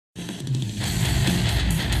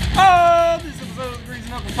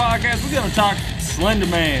Knuckles podcast, we're gonna talk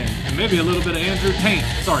Slenderman. And maybe a little bit of Andrew Tate.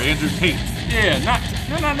 Sorry, Andrew Tate. Yeah, not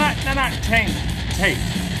Tate.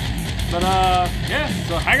 But yeah,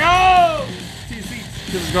 so hang on to your seats,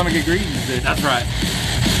 because it's gonna get greasy today. That's right.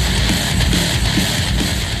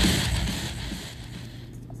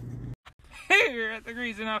 Here at the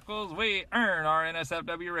Greasy Knuckles, we earn our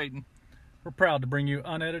NSFW rating. We're proud to bring you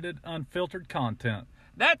unedited, unfiltered content.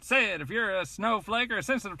 That said, if you're a snowflake or a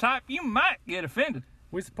sensitive type, you might get offended.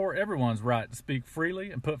 We support everyone's right to speak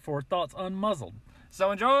freely and put forth thoughts unmuzzled.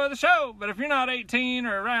 So enjoy the show, but if you're not 18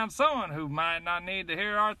 or around someone who might not need to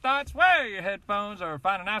hear our thoughts, wear your headphones or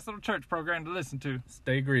find a nice little church program to listen to.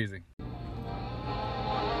 Stay greasy.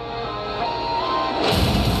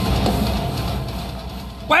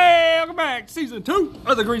 Welcome back to season 2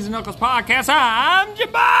 of the Greasy Knuckles podcast. I'm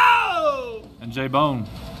Jabbo! And J-Bone.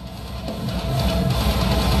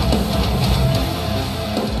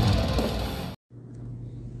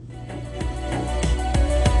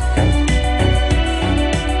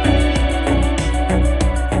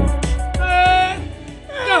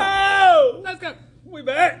 Let's go. We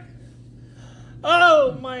back.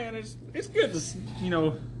 Oh man, it's good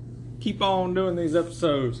to keep on doing these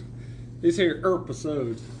episodes. These here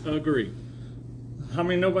episodes. Agree. I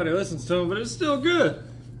mean, nobody listens to them, but it's still good.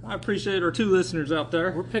 I appreciate our 2 listeners out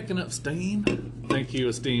there. We're picking up steam. Thank you,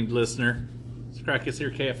 esteemed listener. Let's crack this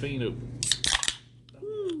here caffeine open.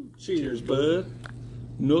 Cheers, bud.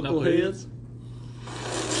 Knuckleheads.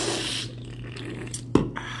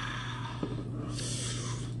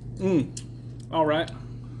 All right.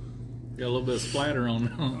 Got a little bit of splatter on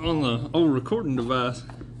The old recording device.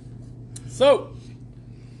 So,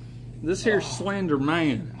 This here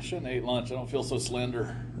Slenderman. I shouldn't have ate lunch. I don't feel so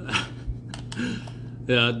slender.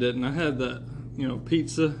 Yeah, I didn't. I had that,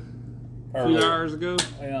 pizza a few hours ago.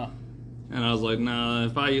 Yeah. And I was like, nah,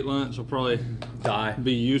 if I eat lunch, I'll probably Die.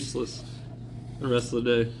 be useless the rest of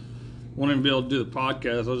the day. Won't even be able to do the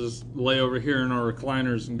podcast. I'll just lay over here in our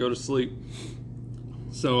recliners and go to sleep.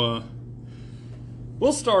 So,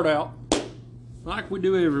 we'll start out like we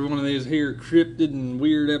do every one of these here cryptid and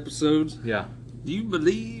weird episodes. Yeah. Do you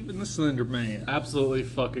believe in the Slender Man? Absolutely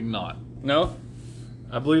fucking not. No?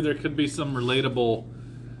 I believe there could be some relatable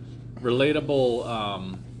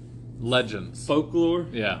legends. Folklore?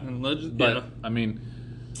 Yeah. And legends? But Yeah. I mean,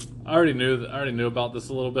 I already knew about this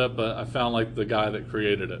a little bit, but I found like the guy that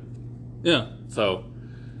created it. Yeah. So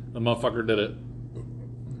the motherfucker did it.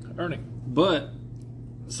 Earning. But,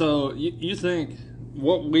 so you think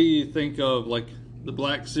what we think of, like the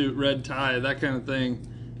black suit, red tie, that kind of thing,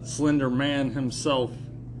 Slender Man himself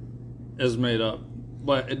is made up.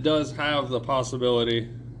 But it does have the possibility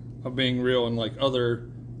of being real in like other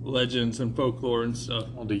legends and folklore and stuff.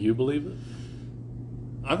 Well, do you believe it?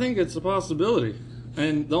 I think it's a possibility.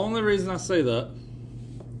 And the only reason I say that,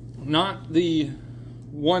 not the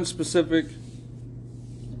one specific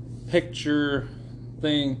picture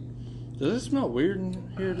thing. Does it smell weird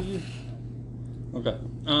in here to you? Okay.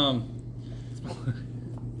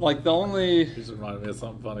 Like the only... You just reminded me of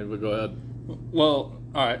something funny, but go ahead. Well,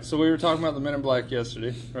 alright, so we were talking about the Men in Black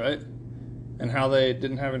yesterday, right? And how they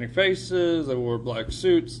didn't have any faces, they wore black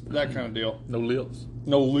suits, that kind of deal. No lips.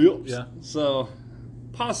 No lips. Yeah. So,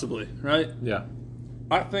 possibly, right? Yeah.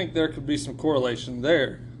 I think there could be some correlation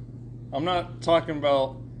there. I'm not talking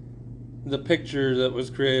about the picture that was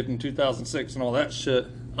created in 2006 and all that shit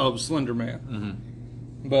of Slender Man.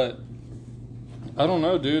 Mm-hmm. But, I don't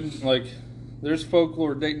know, dude. Like, there's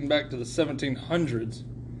folklore dating back to the 1700s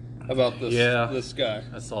about this guy.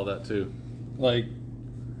 I saw that too. Like,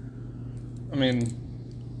 I mean,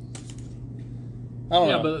 I don't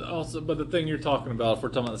know. But the thing you're talking about, if we're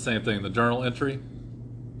talking about the same thing, the journal entry,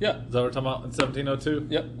 Yeah. is that what we're talking about in 1702?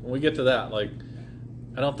 Yep. When we get to that, like,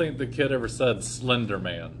 I don't think the kid ever said Slender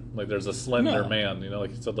Man. Like, there's a Slender No. Man,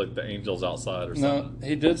 like he said, like the angels outside or No, something.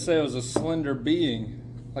 he did say it was a slender being.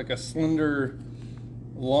 Like a slender,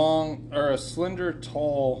 a slender,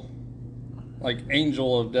 tall, like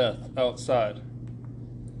angel of death outside.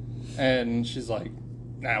 And she's like,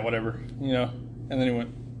 nah, whatever, And then he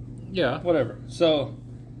went, Yeah. whatever. So,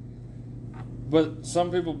 but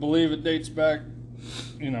some people believe it dates back,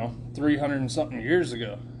 300 and something years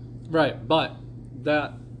ago. Right, but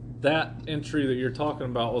that entry that you're talking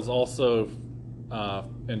about was also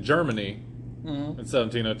in Germany Mm-hmm. in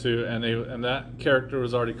 1702, and that character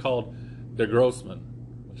was already called der Grossman,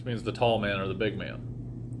 which means the tall man or the big man.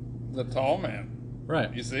 The tall man.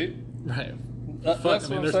 Right. You see? Right. That's what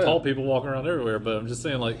I'm there's saying. tall people walking around everywhere, but I'm just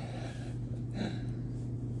saying, like,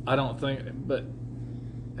 I don't think, but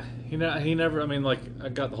he never, I mean, like, I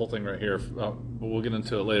got the whole thing right here, but we'll get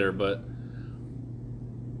into it later, but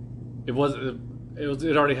it was,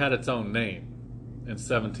 it already had its own name in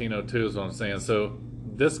 1702 is what I'm saying. So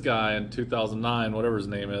this guy in 2009, whatever his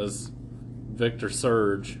name is, Victor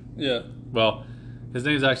Surge. Yeah. Well, his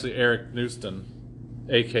name is actually Eric Newston,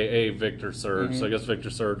 aka Victor Surge. Mm-hmm. So I guess Victor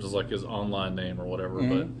Surge is like his online name or whatever.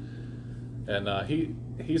 Mm-hmm. But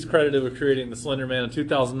he's credited with creating the Slender Man in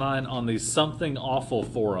 2009 on the Something Awful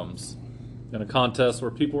forums in a contest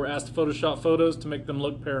where people were asked to Photoshop photos to make them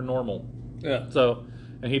look paranormal. Yeah. So,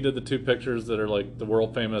 and he did the 2 pictures that are like the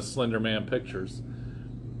world famous Slender Man pictures.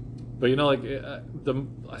 But you know, like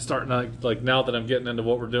I start like now that I'm getting into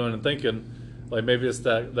what we're doing and thinking, like maybe it's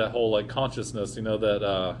that whole like consciousness, you know,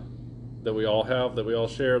 that we all have, that we all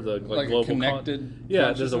share, the like global connected.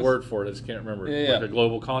 Yeah, there's a word for it. I just can't remember. Yeah, like a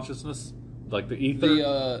global consciousness, like the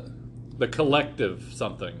ether, the collective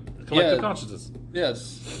something, collective consciousness.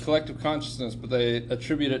 Yes, collective consciousness, but they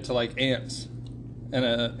attribute it to like ants in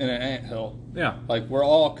an anthill. Yeah, like we're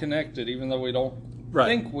all connected, even though we don't right.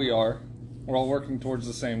 think we are. We're all working towards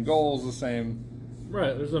the same goals, the same.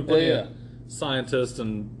 Right. There's been plenty of scientists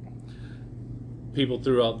and people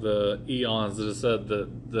throughout the eons that have said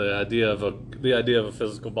that the idea of a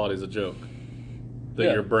physical body is a joke.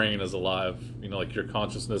 That your brain is alive. You know, like your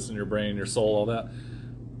consciousness and your brain, your soul, all that.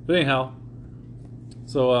 But anyhow,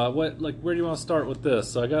 so where do you want to start with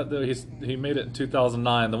this? So I got he made it in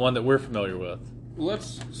 2009, the one that we're familiar with.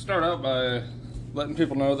 Let's start out by letting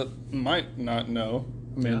people know that might not know.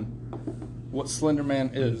 I mean, what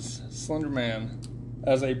Slenderman is. Slenderman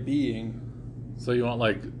as a being. So you want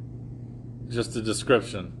like just a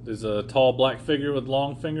description. There's a tall black figure with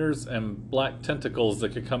long fingers and black tentacles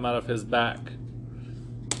that could come out of his back.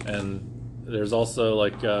 And there's also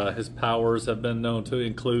like his powers have been known to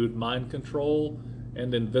include mind control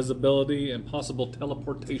and invisibility and possible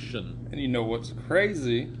teleportation. And you know what's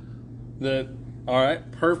crazy? That, all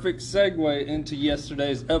right, perfect segue into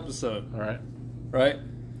yesterday's episode. All right. Right?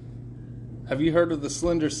 Have you heard of the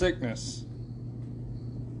Slender Sickness?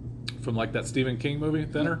 From like that Stephen King movie,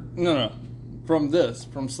 Thinner? No. From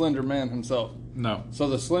Slender Man himself. No. So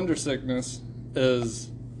the Slender Sickness is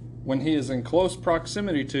when he is in close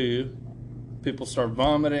proximity to you, people start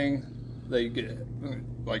vomiting, they get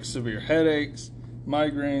like severe headaches,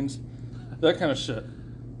 migraines, that kind of shit.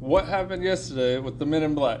 What happened yesterday with the Men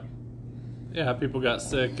in Black? Yeah, people got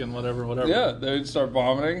sick and whatever. Yeah, they would start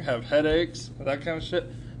vomiting, have headaches, that kind of shit.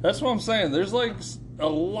 That's what I'm saying. There's like a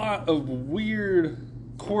lot of weird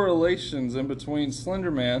correlations in between Slender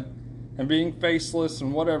Man and being faceless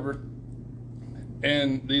and whatever.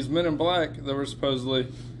 And these Men in Black that were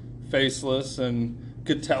supposedly faceless and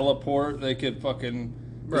could teleport, they could fucking...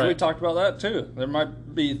 Because we talked about that too. There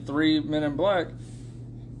might be 3 Men in Black.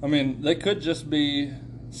 I mean, they could just be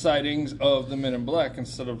sightings of the Men in Black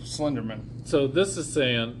instead of Slenderman. So this is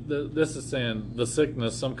saying the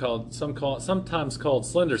sickness, sometimes called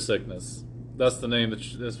slender sickness. That's the name.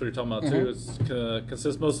 That's what you're talking about too. It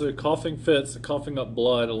consists mostly of coughing fits, coughing up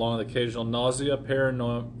blood, along with occasional nausea,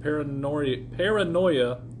 paranoia,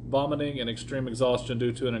 vomiting, and extreme exhaustion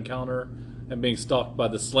due to an encounter and being stalked by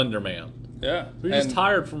the Slender Man. Yeah, we're just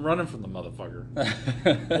tired from running from the motherfucker.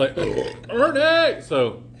 Like, Ernie!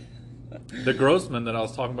 So the Grossman that I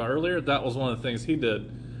was talking about earlier, that was one of the things he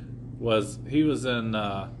did. He was in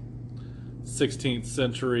 16th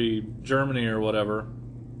century Germany or whatever,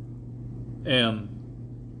 and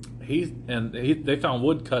they found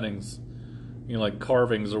wood cuttings, you know, like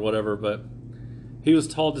carvings or whatever. But he was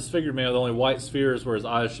tall, disfigured man with only white spheres where his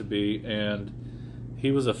eyes should be, and he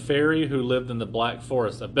was a fairy who lived in the Black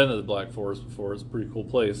Forest. I've been to the Black Forest before. It's a pretty cool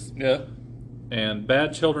place. Yeah. And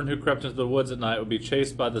bad children who crept into the woods at night would be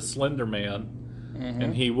chased by the Slender Man. Mm-hmm.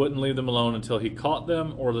 And he wouldn't leave them alone until he caught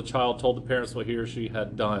them or the child told the parents what he or she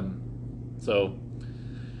had done. So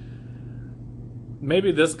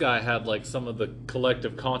maybe this guy had like some of the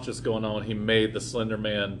collective conscious going on when he made the Slender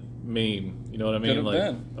Man meme. You know what I mean? Could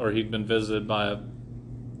have been. Or he'd been visited by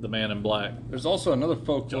the Man in Black. There's also another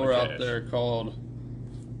folklore out there called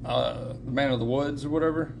the Man of the Woods or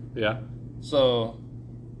whatever. Yeah. So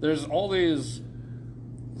there's all these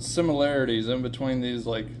similarities in between these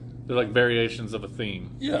like... They're like variations of a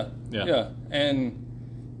theme. Yeah. And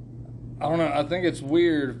I don't know, I think it's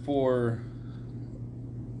weird for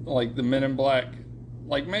like the Men in Black,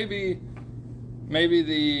 like maybe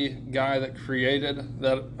the guy that created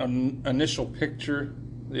that initial picture,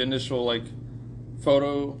 the initial like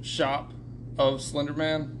Photoshop of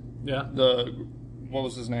Slenderman. Yeah. What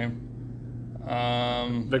was his name?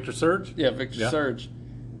 Victor Surge? Yeah, Victor Surge.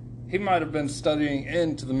 He might have been studying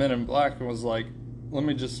into the Men in Black and was like, let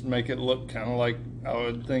me just make it look kind of like I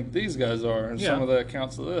would think these guys are in some of the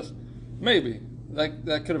accounts of this. Maybe. That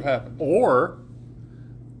could have happened. Or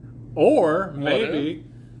Or maybe,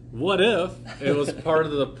 what if it was part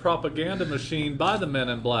of the propaganda machine by the Men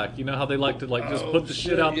in Black? You know how they like to just put the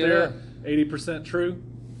shit out there, 80% true?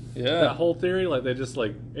 Yeah. That whole theory, like they just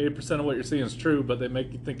 80% of what you're seeing is true, but they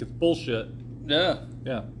make you think it's bullshit. Yeah.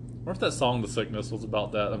 Yeah. What if that song, The Sickness, was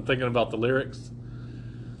about that? I'm thinking about the lyrics.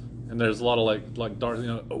 And there's a lot of like dark,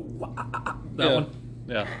 that one.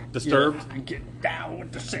 Yeah. Disturbed. Yeah. Get down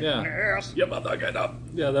with the sickness. Yeah. Yep, get up.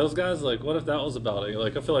 Yeah, those guys, what if that was about it?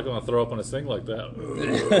 Like, I feel like I'm going to throw up when I sing like that.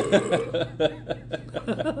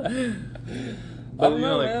 I don't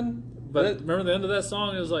know, man. But remember the end of that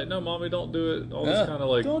song? It was like, no, mommy, don't do it. All this kind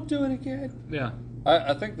of don't do it again. Yeah.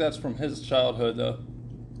 I think that's from his childhood, though.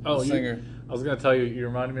 Oh, singer. I was going to tell you, you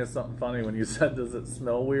reminded me of something funny when you said, does it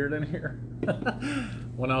smell weird in here?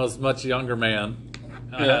 When I was a much younger man,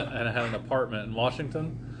 I had an apartment in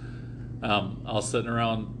Washington. I was sitting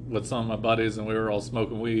around with some of my buddies, and we were all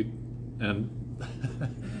smoking weed. And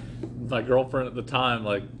my girlfriend at the time,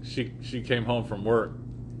 she came home from work.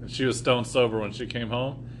 And she was stone sober when she came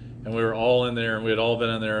home. And we were all in there, and we had all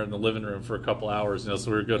been in there in the living room for a couple hours, so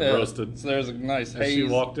we were good and roasted. So there's a nice haze. And she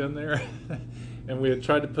walked in there, and we had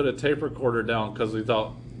tried to put a tape recorder down because we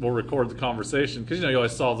thought we'll record the conversation, because you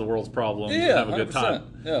always solve the world's problems and have a good 100%.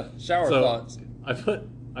 time. Yeah, shower thoughts. I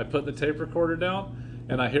put the tape recorder down,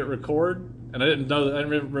 and I hit record, and I didn't know that. I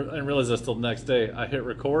didn't realize this till the next day. I hit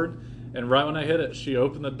record. And right when I hit it, she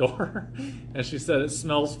opened the door, and she said, "It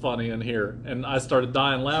smells funny in here." And I started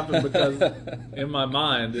dying laughing because in my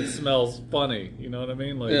mind, it smells funny. You know what I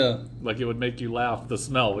mean? Like it would make you laugh, the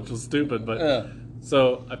smell, which was stupid. But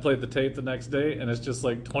so I played the tape the next day, and it's just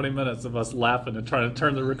 20 minutes of us laughing and trying to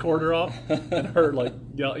turn the recorder off, and her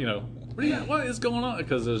yell, what is going on?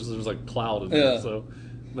 Because there's cloud in there. So,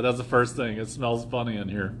 but that's the first thing. It smells funny in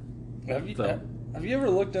here. Have you ever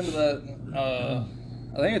looked into that?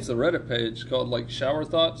 I think it's a Reddit page called Shower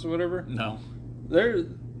Thoughts or whatever. No.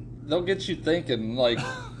 They'll get you thinking,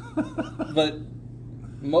 but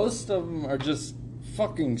most of them are just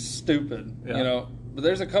fucking stupid, But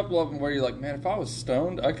there's a couple of them where you're like, man, if I was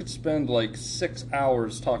stoned, I could spend 6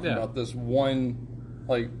 hours talking about this one,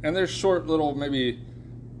 and there's short little maybe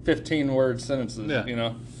 15-word sentences,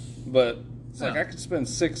 But it's I could spend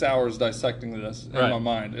 6 hours dissecting this in my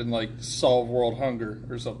mind and solve world hunger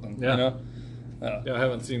or something, Yeah, I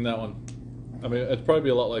haven't seen that one. I mean, it'd probably be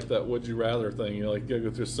a lot like that would you rather thing. You gotta go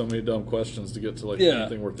through so many dumb questions to get to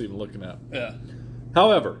anything worth even looking at. Yeah.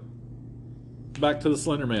 However, back to the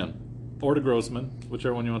Slenderman or the Grossman,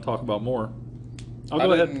 whichever one you want to talk about more. I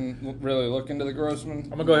didn't really look into the Grossman. I'm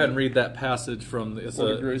gonna go ahead and read that passage from it's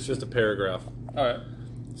just a paragraph. All right.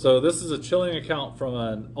 So this is a chilling account from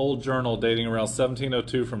an old journal dating around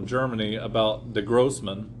 1702 from Germany about the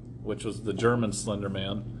Grossman, which was the German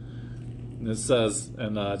Slenderman. And it says,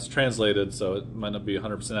 and it's translated, so it might not be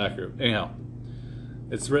 100% accurate. Anyhow,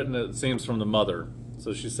 it's written, it seems, from the mother.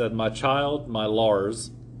 So she said, "My child, my Lars,"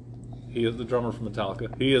 he is the drummer from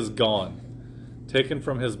Metallica, "he is gone, taken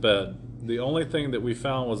from his bed. The only thing that we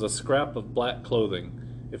found was a scrap of black clothing.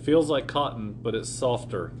 It feels like cotton, but it's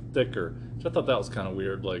softer, thicker." Which I thought that was kind of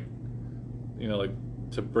weird,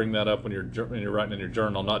 to bring that up when you're writing in your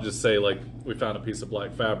journal, not just say, we found a piece of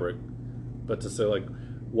black fabric, but to say,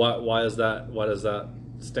 why does that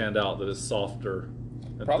stand out that it's softer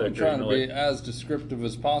and probably thicker? Trying to be as descriptive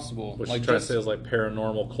as possible. What you try to say is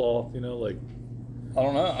paranormal cloth, I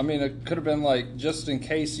don't know. I mean, it could have been just in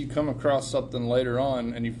case you come across something later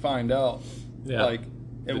on and you find out,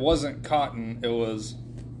 it wasn't cotton, it was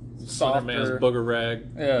softer. Slenderman's booger rag.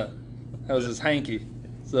 Yeah, that was his hanky.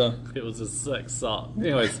 So it was his sex sock.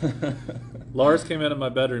 Anyways, Lars came into my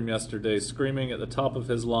bedroom yesterday screaming at the top of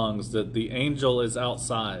his lungs that the angel is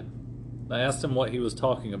outside. I asked him what he was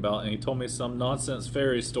talking about, and he told me some nonsense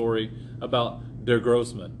fairy story about Der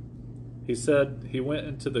Grossman. He said he went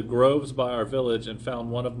into the groves by our village and found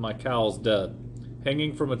one of my cows dead,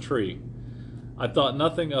 hanging from a tree. I thought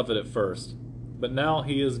nothing of it at first, but now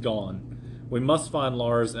he is gone. We must find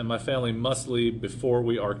Lars, and my family must leave before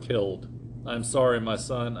we are killed. I'm sorry, my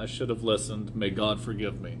son. I should have listened. May God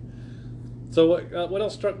forgive me. So what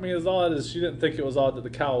else struck me as odd is she didn't think it was odd that the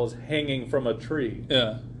cow was hanging from a tree.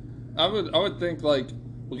 Yeah. I would think,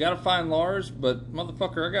 we got to find Lars, but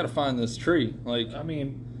motherfucker, I got to find this tree. I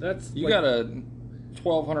mean, that's... You got a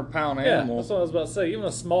 1,200-pound animal. Yeah, that's what I was about to say. Even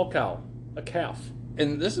a small cow. A calf.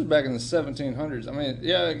 And this is back in the 1700s. I mean,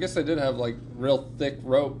 yeah, I guess they did have, real thick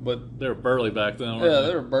rope, but... They were burly back then, weren't they?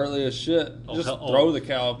 They were burly as shit. Throw the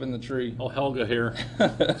cow up in the tree. Oh, Helga here.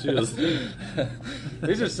 She was...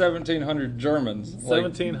 These are 1700 Germans.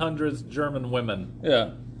 1700s German women.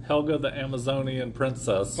 Yeah. Helga, the Amazonian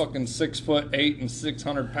princess. Fucking 6'8" and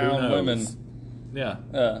 600-pound women. Yeah.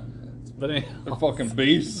 But anyhow, They're fucking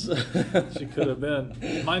beasts. she could have been.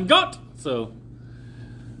 Mein Gott! So,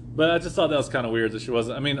 but I just thought that was kind of weird that she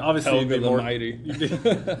wasn't. I mean, obviously, Helga you'd be the more. Mighty.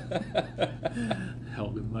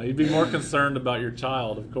 Helga the Mighty. You'd be more concerned about your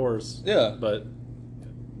child, of course. Yeah. But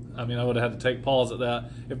I mean, I would have had to take pause at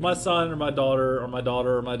that. If my son or my daughter or my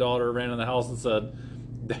daughter or my daughter ran in the house and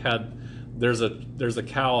said, "Dad, there's a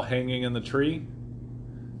cow hanging in the tree,"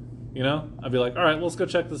 you know, I'd be like, "All right, well, let's go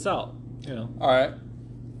check this out." You know. All right.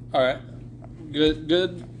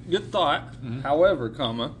 Good thought. Mm-hmm. However,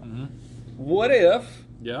 what if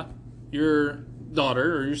Yeah. your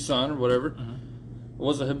daughter or your son or whatever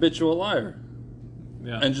was a habitual liar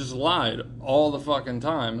Yeah. and just lied all the fucking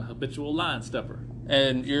time, habitual line stepper.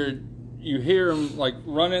 and you hear him like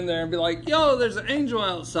run in there and be like, "Yo, there's an angel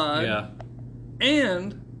outside," Yeah.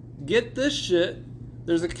 and get this shit,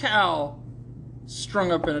 there's a cow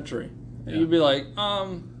strung up in a tree. And Yeah. you'd be like,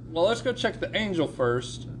 well, let's go check the angel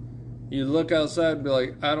first. You look outside and be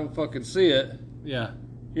like, I don't fucking see it. Yeah.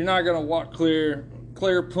 You're not gonna walk clear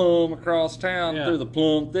plume across town Yeah. through the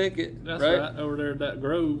plume thicket, That's right? right. Over there at that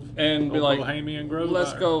grove. And be Old like, Bohemian Grove.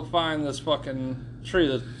 let's out go find this fucking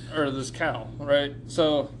tree or this cow, right?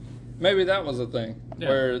 So maybe that was a thing Yeah.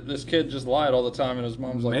 where this kid just lied all the time, and his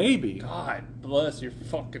mom's like, Maybe. God bless, you're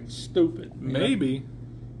fucking stupid. You know? Maybe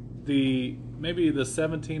the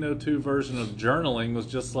 1702 version of journaling was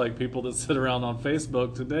just like people that sit around on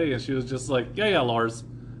Facebook today, and she was just like, yeah, Lars,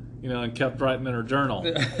 you know, and kept writing in her journal.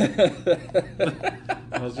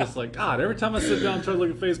 I was just like, God, every time I sit down and try to look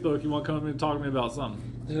at Facebook, you want to come to me and talk to me about something.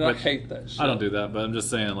 Dude, I hate that shit. I don't do that, but I'm just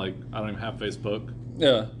saying, like, I don't even have Facebook.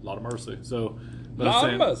 Yeah. A lot of mercy. So, but Lot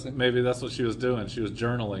I'm of saying mercy. maybe that's what she was doing. She was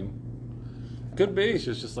journaling. Could be. She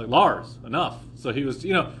was just like, Lars, enough. So he was,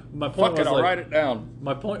 you know, my point Fuck it, was I'll like, write it down.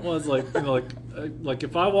 my point was like, you know, like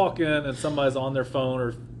if I walk in and somebody's on their phone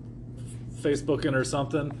or Facebooking or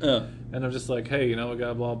something, Yeah. and I'm just like, hey, you know, we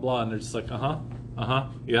got blah blah, and they're just like,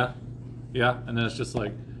 yeah, and then it's just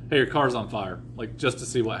like, hey, your car's on fire, like just to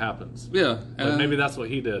see what happens. Yeah. But maybe that's what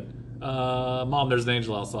he did. Mom, there's an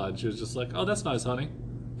angel outside. She was just like, oh, that's nice, honey.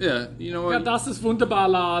 Yeah, you know Ja, what? das ist wunderbar,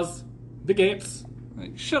 Lars. Wie geht's?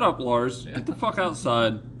 Like, shut up, Lars. Get the fuck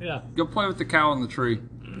outside. Yeah, Go play with the cow in the tree.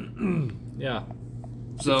 yeah.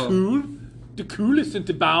 So, Cool. The cool ist in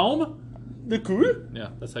the Baum. the cool? Yeah,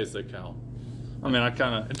 that's how you say cow. I mean, I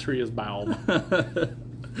kind And tree is Baum.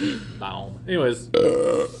 Baum. Anyways,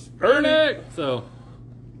 Ernie! so I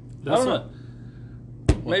that's don't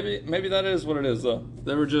what. know. Maybe that is what it is, though.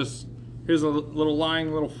 They were just, here's a little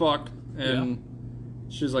lying little fuck, and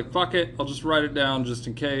she's like, fuck it, I'll just write it down just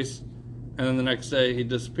in case. And then the next day he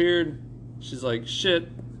disappeared. She's like, shit.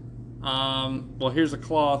 Well, here's a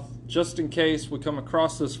cloth just in case we come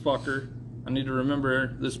across this fucker. I need to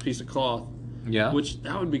remember this piece of cloth. Yeah. Which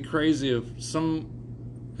that would be crazy if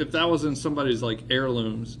that was in somebody's like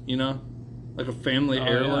heirlooms, you know, like a family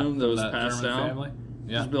heirloom that from was that passed German down. family.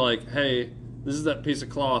 Yeah. Just be like, hey, this is that piece of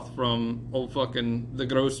cloth from old fucking the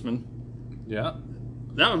Grossman. Yeah.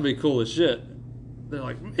 That would be cool as shit. They're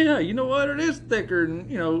like, yeah, you know what? It is thicker and,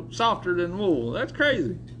 you know, softer than wool. That's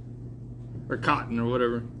crazy. Or cotton or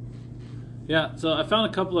whatever. Yeah, so I found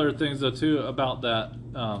a couple other things though too about that.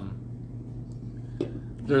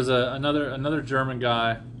 There's another German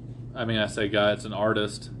guy. I mean, I say guy. It's an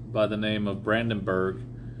artist by the name of Brandenburg,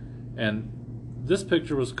 and this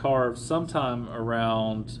picture was carved sometime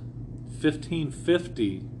around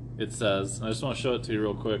 1550. It says. And I just want to show it to you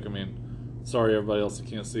real quick. I mean, sorry everybody else who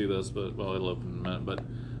can't see this, but well, it'll open in a minute. But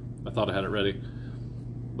I thought I had it ready.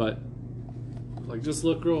 But like, just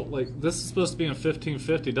look real. Like, this is supposed to be in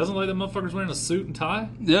 1550. Doesn't like the motherfuckers wearing a suit and tie?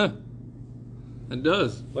 Yeah. It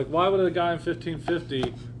does. Like, why would a guy in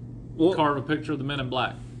 1550 carve a picture of the Men in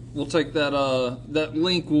Black? We'll take that, that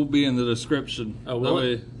link will be in the description. Oh, will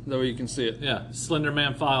it? That way you can see it. Yeah,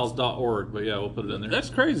 slendermanfiles.org. But yeah, we'll put it in there. That's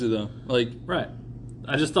crazy, though. Like, Right.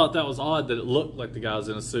 I just thought that was odd that it looked like the guy was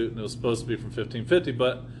in a suit and it was supposed to be from 1550.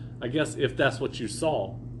 But I guess if that's what you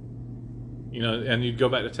saw, you know, and you'd go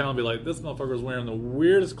back to town and be like, this motherfucker was wearing the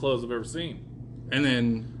weirdest clothes I've ever seen. and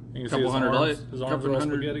then You a can see couple his arms are all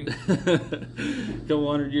spaghetti.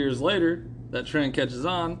 couple hundred years later, that trend catches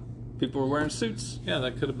on. People were wearing suits. Yeah,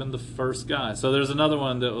 that could have been the first guy. So there's another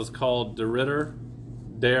one that was called Der Ritter,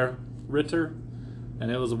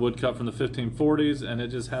 and it was a woodcut from the 1540s, and it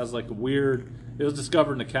just has like a weird. It was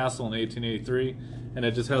discovered in a castle in 1883, and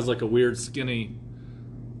it just has like a weird skinny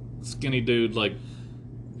dude like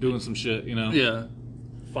doing some shit, you know? Yeah.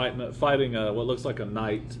 Fighting what looks like a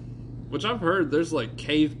knight. Which I've heard there's like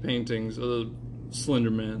cave paintings of the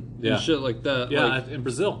Slender Man Yeah. and shit like that. Yeah, Like, in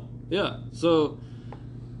Brazil. yeah. So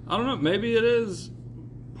I don't know. Maybe it is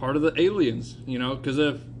part of the aliens. You know, because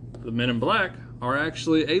if the Men in Black are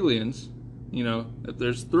actually aliens, you know, if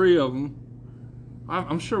there's 3 of them,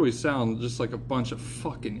 I'm sure we sound just like a bunch of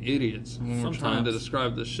fucking idiots when we're trying to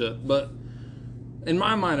describe this shit. But in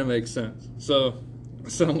my mind, it makes sense. So I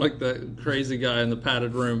sound like that crazy guy in the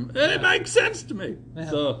padded room. It makes sense to me. Yeah.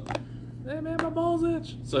 So, hey man, my balls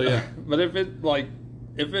itch. So yeah. But if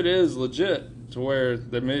it is legit to where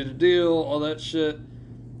they made a deal, all that shit,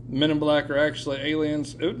 Men in Black are actually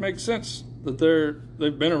aliens, it would make sense that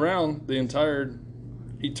they've been around the entire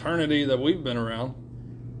eternity that we've been around.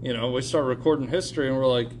 You know, we start recording history and we're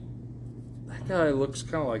like, that guy looks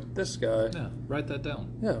kind of like this guy. Yeah, write that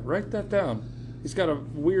down. Yeah, write that down. He's got a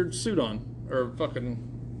weird suit on, or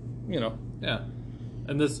fucking, you know. Yeah,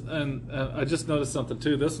 and I just noticed something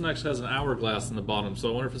too. This one actually has an hourglass in the bottom, so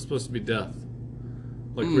I wonder if it's supposed to be death,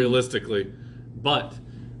 like realistically. But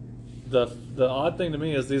the odd thing to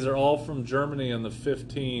me is these are all from Germany in the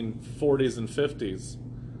 1540s and 50s.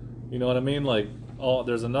 You know what I mean? Like,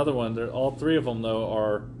 there's another one. All 3 of them though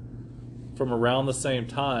are from around the same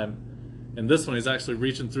time, and this one he's actually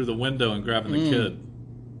reaching through the window and grabbing the kid.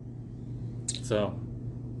 So,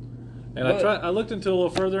 and I looked into it a little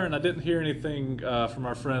further, and I didn't hear anything from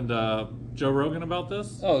our friend Joe Rogan about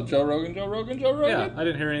this. Oh, Joe Rogan. Yeah, I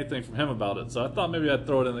didn't hear anything from him about it, so I thought maybe I'd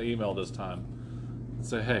throw it in the email this time and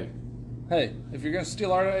say, hey, if you're gonna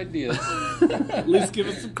steal our ideas, at least give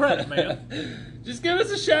us some credit, man. Just give us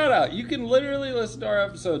a shout out. You can literally listen to our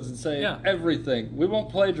episodes and say everything. We won't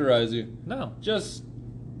plagiarize you. No, just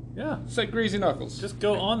say Greasy Knuckles. Just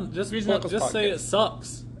go on. Just podcast. Say it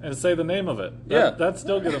sucks and say the name of it. Yeah, that'd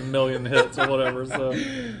still get 1 million hits or whatever. So,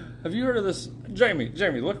 have you heard of this, Jamie?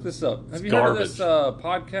 Look this up. Have you heard of this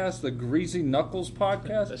podcast, the Greasy Knuckles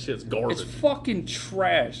podcast? That shit's garbage. It's fucking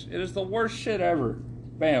trash. It is the worst shit ever.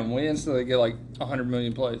 Bam! We instantly get like 100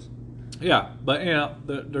 million plays. Yeah, but yeah,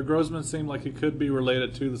 the Grossman seemed like he could be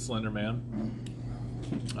related to the Slenderman.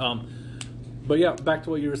 But yeah, back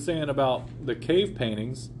to what you were saying about the cave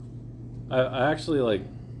paintings. I actually like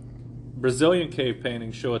Brazilian cave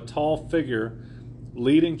paintings show a tall figure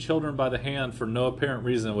leading children by the hand for no apparent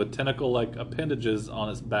reason with tentacle-like appendages on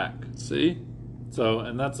its back. See? So,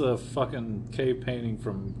 and that's a fucking cave painting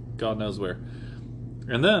from God knows where.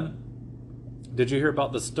 And then, did you hear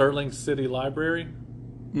about the Sterling City Library?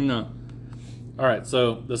 No. All right,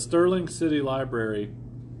 so the Sterling City Library,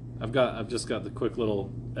 I've just got the quick little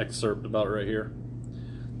excerpt about it right here.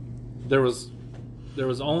 There was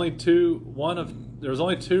only two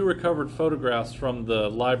recovered photographs from the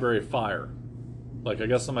library fire. Like, I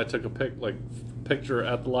guess somebody took a picture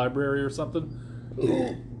at the library or something.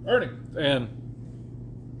 Ernie. And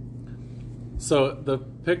so the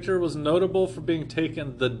picture was notable for being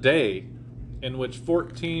taken the day in which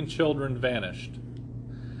 14 children vanished,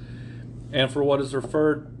 and for what is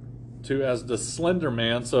referred to as the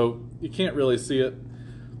Slenderman. So you can't really see it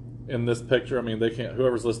in this picture. I mean, they can't.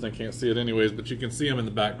 Whoever's listening can't see it anyways, but you can see him in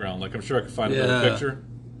the background. Like, I'm sure I could find another picture.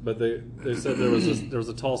 But they said there was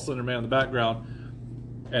a tall Slenderman in the background,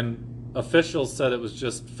 and officials said it was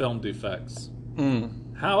just film defects.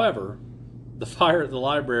 However, the fire at the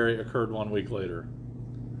library occurred 1 week later,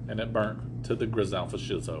 and it burnt to the Grisalpha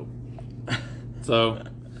Shizzo. So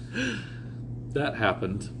that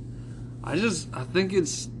happened. I think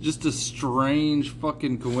it's just a strange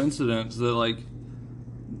fucking coincidence that, like,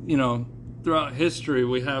 you know, throughout history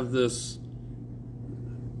we have this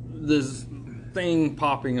thing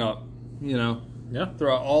popping up, you know,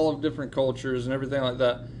 throughout all of different cultures and everything like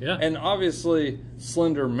that. Yeah. And obviously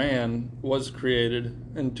Slender Man was created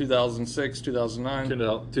in 2006,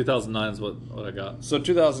 2009. 2009 is what I got. So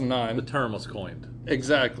 2009. The term was coined.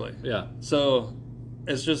 Exactly. Yeah. So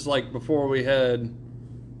it's just like before we had,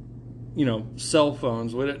 you know, cell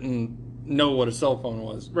phones, we didn't know what a cell phone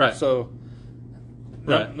was. Right. So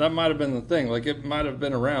that might have been the thing. Like, it might have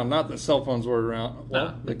been around. Not that cell phones were around.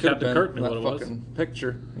 Well, they could have been. Kirk knew that what it fucking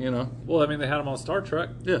picture, you know. Well, I mean, they had them on Star Trek.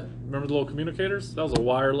 Yeah. Remember the little communicators? That was a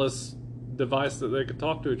wireless device that they could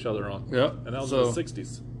talk to each other on. Yep. And that was in the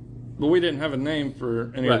 60s. But we didn't have a name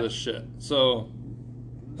for any of this shit. So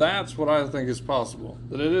that's what I think is possible.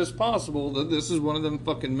 That it is possible that this is one of them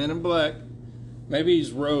fucking Men in Black. Maybe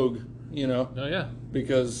he's rogue, you know. Oh, yeah.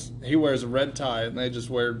 Because he wears a red tie and they just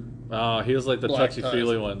wear... Oh, he was like the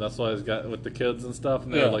touchy-feely ties. one. That's why he's got with the kids and stuff.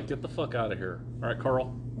 And they were like, get the fuck out of here. All right,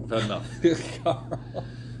 Carl, we've had enough. Carl.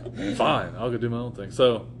 Fine, I'll go do my own thing.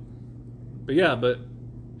 So,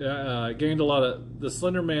 I gained a lot of... The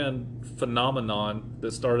Slenderman phenomenon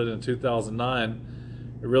that started in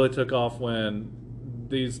 2009, it really took off when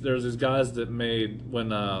there's these guys that made...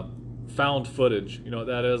 When found footage, you know what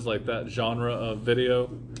that is? Like that genre of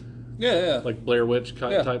video Yeah. like Blair Witch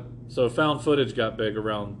Yeah. type. So found footage got big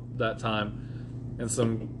around that time, and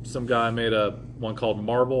some guy made one called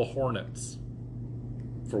Marble Hornets.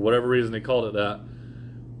 For whatever reason, he called it that.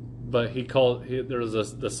 But the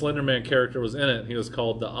Slenderman character was in it. He was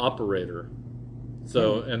called the Operator.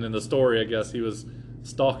 So, and in the story, I guess he was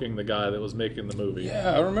stalking the guy that was making the movie.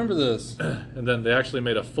 Yeah, I remember this. And then they actually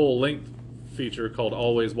made a full-length feature called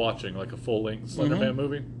Always Watching, like a full-length Slenderman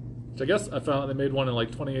movie. Which I guess I found they made one in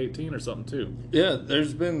like 2018 or something too. Yeah,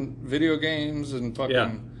 there's been video games and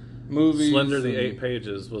fucking movies. Slender the 8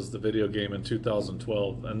 Pages was the video game in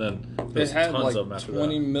 2012, and then there's it had tons like of them after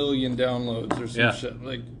 20 that. million downloads or some shit.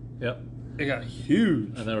 Like, Yep. it got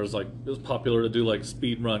huge. And there was it was popular to do like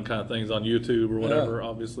speed run kind of things on YouTube or whatever,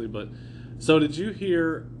 obviously. But so did you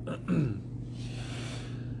hear?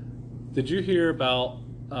 Did you hear about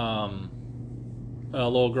a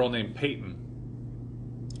little girl named Peyton?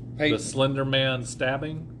 The Slender Man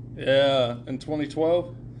stabbing? Yeah, in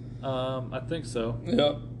 2012? I think so.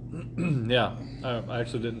 Yep. Yeah. I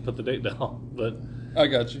actually didn't put the date down, but... I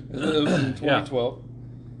got you. It was in 2012.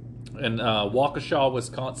 In Waukesha,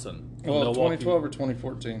 Wisconsin. Well, 2012 or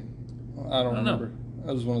 2014. I don't remember.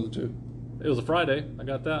 That was one of the two. It was a Friday. I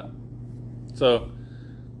got that. So,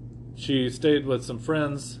 she stayed with some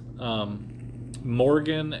friends,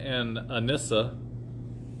 Morgan and Anissa,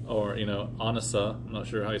 or, Anissa. I'm not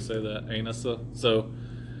sure how you say that. Anissa. So,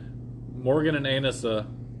 Morgan and Anissa,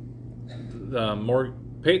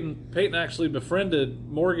 Peyton actually befriended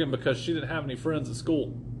Morgan because she didn't have any friends at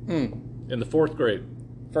school in the 4th grade.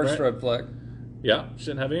 First red flag. Yeah, she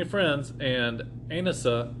didn't have any friends, and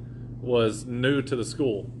Anissa was new to the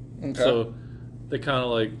school. Okay. So they kind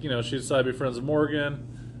of she decided to be friends with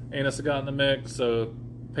Morgan. Anissa got in the mix, so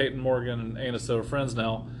Peyton, Morgan, and Anissa are friends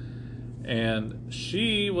now. And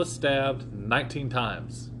she was stabbed 19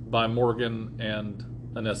 times by Morgan and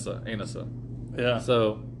Anissa. Yeah.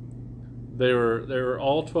 So they were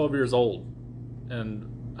all 12 years old, and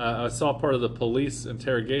I saw part of the police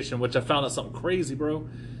interrogation, which I found out something crazy, bro.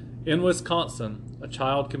 In Wisconsin, a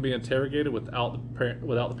child can be interrogated without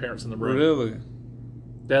the parents in the room. Really?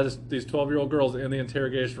 They had these 12-year-old girls in the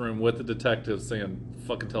interrogation room with the detectives saying,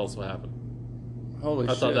 "Fucking tell us what happened." Holy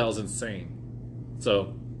shit. I thought that was insane.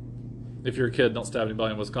 So, if you're a kid, don't stab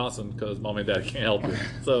anybody in Wisconsin because mom and dad can't help you.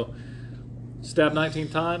 So, stabbed 19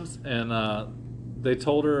 times, and they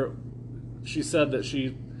told her. She said that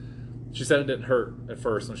she said it didn't hurt at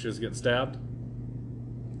first when she was getting stabbed,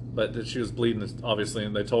 but that she was bleeding, obviously,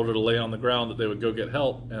 and they told her to lay on the ground, that they would go get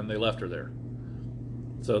help, and they left her there.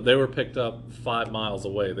 So they were picked up 5 miles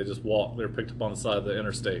away. They just walked. They were picked up on the side of the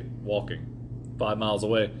interstate, walking 5 miles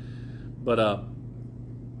away. But a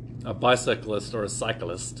bicyclist or a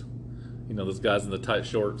cyclist, those guys in the tight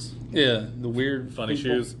shorts. Yeah, the weird funny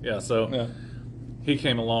people. shoes. Yeah, so he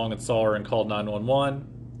came along and saw her and called 911.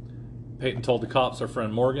 Peyton told the cops her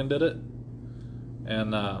friend Morgan did it.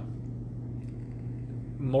 And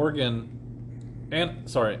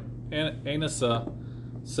Anissa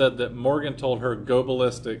said that Morgan told her, "Go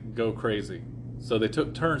ballistic, go crazy." So they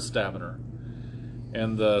took turns stabbing her.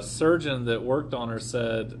 And the surgeon that worked on her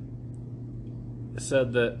said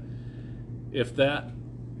that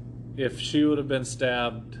if she would have been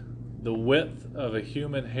stabbed the width of a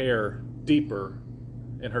human hair deeper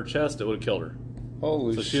in her chest, it would have killed her.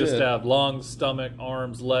 Holy shit. So she was stabbed lungs, stomach,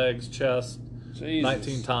 arms, legs, chest, Jesus.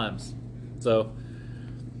 19 times. So,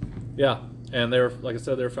 yeah. And they were, like I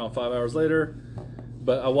said, they were found 5 hours later.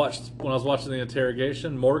 But when I was watching the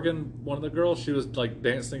interrogation, Morgan, one of the girls, she was like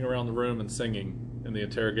dancing around the room and singing in the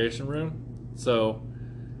interrogation room. So,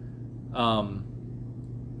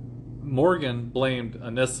 Morgan blamed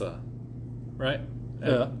Anissa, right?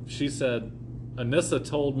 And she said, Anissa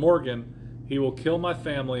told Morgan, "He will kill my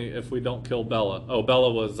family if we don't kill Bella." Oh,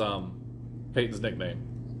 Bella was Peyton's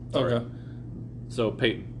nickname. Sorry. Okay. So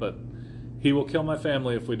Peyton, but he will kill my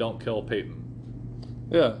family if we don't kill Peyton.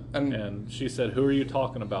 Yeah. And she said, "Who are you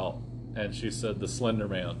talking about?" And she said, "The Slender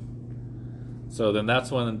Man." So then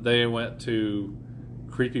that's when they went to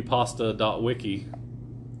creepypasta.wiki.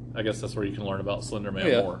 I guess that's where you can learn about Slender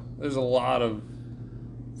Man more. There's a lot of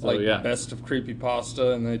best of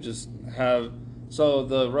creepypasta, and they just have. So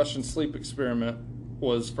the Russian sleep experiment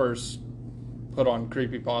was first put on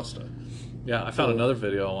creepypasta. Yeah, I found another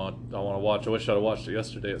video I want to watch. I wish I'd have watched it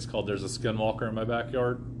yesterday. It's called "There's a Skinwalker in My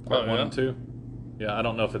Backyard," part 1 and 2. Yeah, I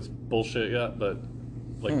don't know if it's bullshit yet, but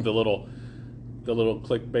the little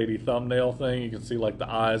clickbaity thumbnail thing, you can see like the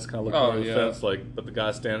eyes kind of looking over the fence, but the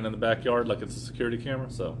guy's standing in the backyard like it's a security camera.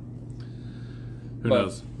 So who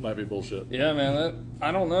knows? Might be bullshit. Yeah, man.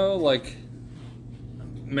 I don't know.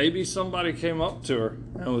 Maybe somebody came up to her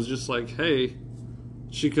and was just like, "Hey,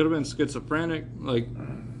 she could have been schizophrenic. Like,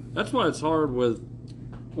 that's why it's hard with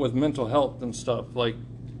mental health and stuff. Like,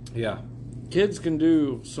 Yeah. kids can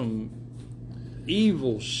do some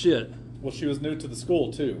evil shit. Well, she was new to the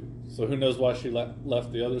school too, so who knows why she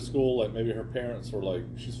left the other school? Like maybe her parents were like,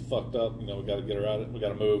 "She's fucked up. You know, we got to get her out. We got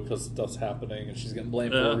to move because stuff's happening, and she's getting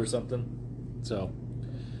blamed for it or something." So,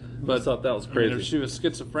 But I thought that was I crazy. mean, if she was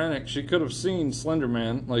schizophrenic, she could have seen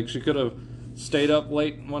Slenderman. Like, she could have stayed up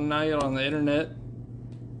late one night on the internet,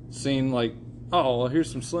 seen like, oh, well,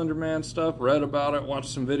 here's some Slenderman stuff, read about it, watched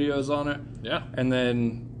some videos on it, Yeah. and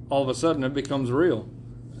then all of a sudden it becomes real,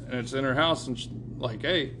 and it's in her house, and she's like,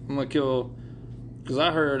 hey, I'm gonna kill, because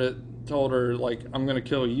I heard it told her like, I'm gonna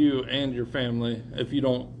kill you and your family if you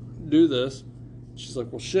don't do this. She's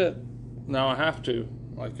like, well, shit, now I have to.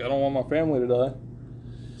 Like, I don't want my family to die.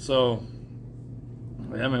 So,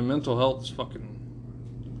 yeah, man, mental health is fucking.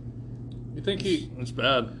 You think It's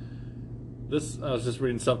bad. I was just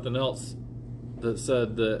reading something else that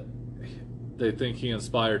said that they think he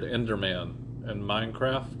inspired Enderman in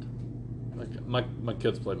Minecraft. Like my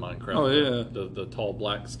kids play Minecraft. Oh, yeah. The tall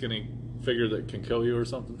black skinny figure that can kill you or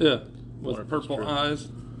something. Yeah, Wonder with if it's purple true. eyes.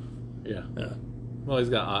 Yeah. Yeah. Well, he's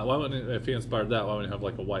got eye. Why wouldn't if he inspired that? Why wouldn't he have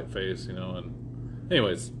like a white face? You know. And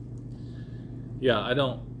anyways, yeah, I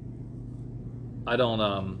don't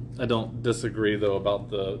disagree though about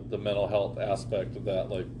the mental health aspect of that.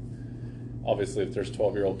 Like, obviously, if there's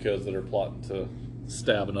 12-year-old kids that are plotting to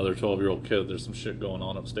stab another 12-year-old kid, there's some shit going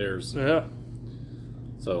on upstairs. Yeah.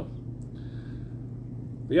 So,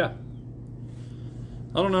 yeah,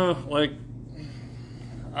 I don't know, like,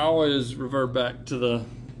 I always revert back to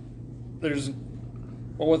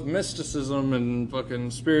with mysticism and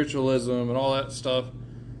fucking spiritualism and all that stuff,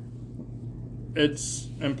 it's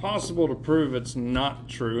impossible to prove it's not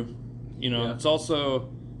true. You know, Yeah. It's also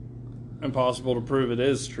impossible to prove it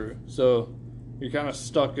is true. So you're kind of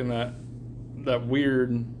stuck in that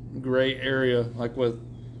weird gray area, like with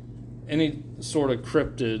any sort of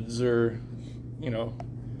cryptids or, you know,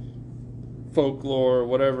 folklore or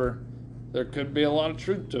whatever. There could be a lot of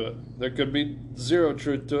truth to it. There could be zero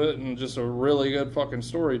truth to it and just a really good fucking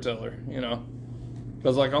storyteller, you know.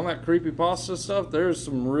 Because, like, on that creepypasta stuff, there's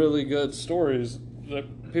some really good stories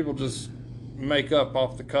that people just make up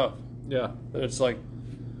off the cuff. yeah, That it's like,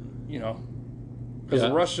 you know, because Yeah.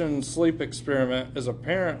 the Russian sleep experiment is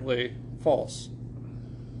apparently false.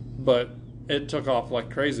 But it took off like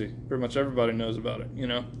crazy. Pretty much everybody knows about it, you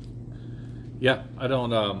know. yeah. I don't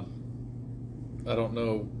know.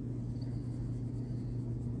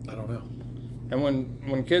 And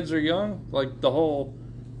when kids are young, like the whole,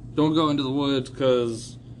 don't go into the woods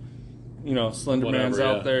because, you know, Slenderman's Whatever, yeah.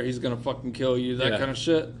 out there, he's gonna fucking kill you, that Yeah. kind of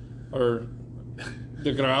shit. Or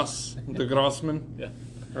the Grossman, Yeah,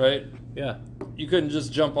 right? yeah, You couldn't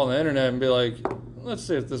just jump on the internet and be like, let's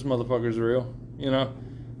see if this motherfucker's real, you know?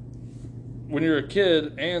 When you're a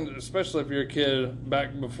kid, and especially if you're a kid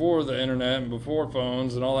back before the internet and before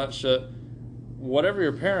phones and all that shit, whatever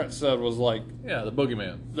your parents said was like, yeah. The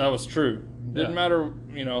boogeyman. that was true. Didn't Yeah. matter,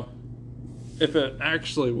 you know, if it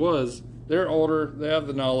actually was. They're older, they have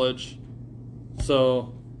the knowledge,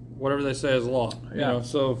 so whatever they say is law. You Yeah. know,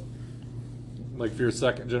 so Like if you're a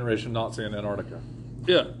second generation Nazi in Antarctica.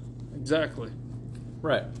 yeah, exactly.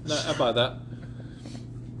 Right. No, I buy that.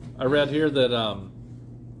 I read here that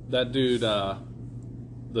that dude, the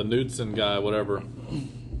Knudsen guy, whatever,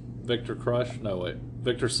 Victor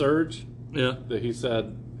Surge, Yeah. that he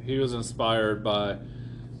said he was inspired by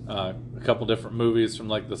a couple different movies from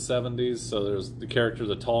like the 70s. So there's the character,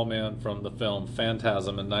 the tall man from the film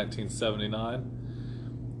Phantasm in 1979,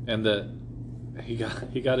 and that he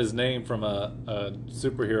got his name from a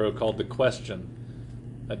superhero called The Question,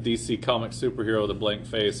 a DC comic superhero with a blank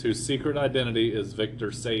face whose secret identity is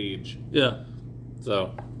Victor Sage. Yeah.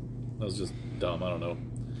 So that was just dumb. I don't know,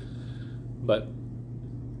 but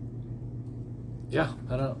yeah,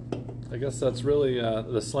 I guess that's really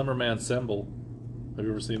the Slenderman symbol. Have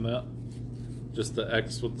you ever seen that? Just the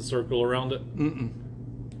X with the circle around it. Mm-mm.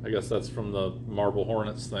 I guess that's from the Marble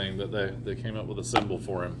Hornets thing that they came up with a symbol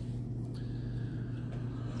for him.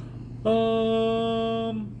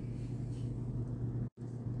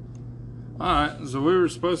 Alright, so we were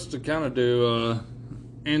supposed to kind of do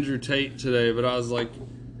Andrew Tate today, but I was like,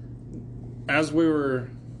 as we were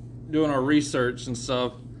doing our research and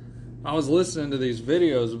stuff, I was listening to these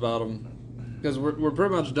videos about him, because we're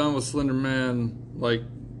pretty much done with Slenderman. Like,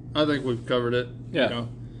 I think we've covered it. Yeah. You know,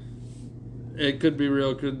 it could be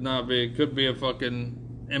real, could not be. It could be a fucking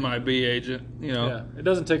MIB agent, you know. Yeah, it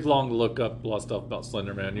doesn't take long to look up a lot of stuff about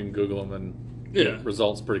Slenderman. You can Google him and Yeah. get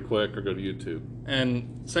results pretty quick, or go to YouTube.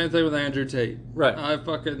 And same thing with Andrew Tate. Right. I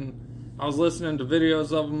I was listening to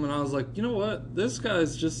videos of him, and I was like, you know what? This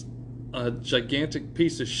guy's just a gigantic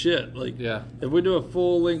piece of shit. Like, Yeah. if we do a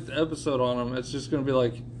full-length episode on him, it's just going to be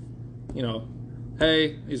like, you know,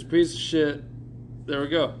 hey, he's a piece of shit. There we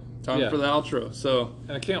go. Time for the outro. So,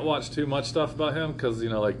 and I can't watch too much stuff about him because, you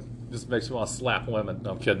know, like, just makes me want to slap women.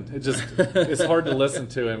 No, I'm kidding. It just, it's hard to listen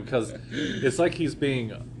to him because it's like he's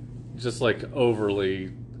being just like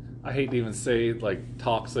overly, I hate to even say like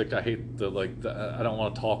toxic. I hate I don't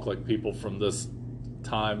want to talk like people from this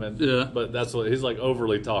time. But that's what, he's like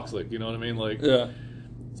overly toxic. You know what I mean? Like,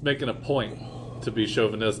 it's making a point to be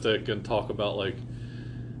chauvinistic and talk about like,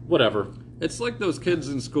 whatever. It's like those kids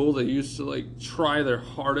in school that used to like try their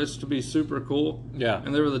hardest to be super cool. Yeah.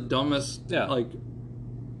 And they were the dumbest. Yeah. Like,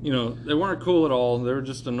 you know, they weren't cool at all. They were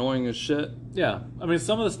just annoying as shit. Yeah. I mean,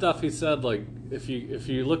 some of the stuff he said, like, if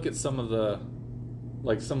you look at some of the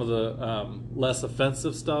less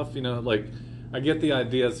offensive stuff, you know, like, I get the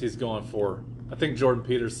ideas he's going for. I think Jordan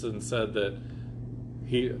Peterson said that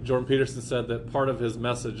part of his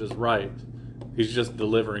message is right. He's just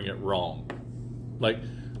delivering it wrong. Like,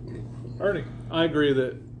 Ernie, I agree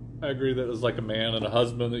that as like a man and a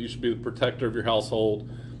husband that you should be the protector of your household,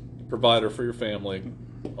 provider for your family,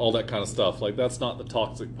 all that kind of stuff. Like, that's not the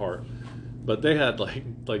toxic part. But they had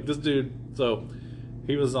like this dude. So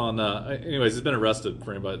he was on. Anyways, he's been arrested.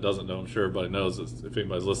 For anybody that doesn't know, I'm sure everybody knows this. If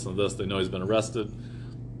anybody's listening to this, they know he's been arrested.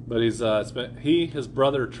 But his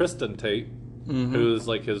brother Tristan Tate, who's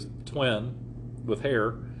like his twin with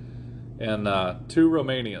hair, and 2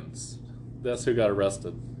 Romanians. That's who got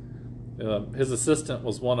arrested. His assistant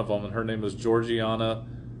was one of them, and her name was Georgiana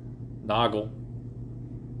Nagel.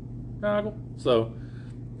 So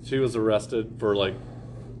she was arrested for like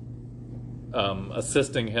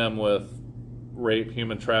assisting him with rape,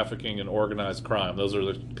 human trafficking, and organized crime. Those are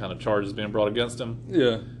the kind of charges being brought against him.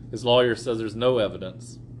 Yeah. His lawyer says there's no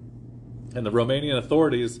evidence. And the Romanian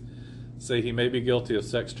authorities say he may be guilty of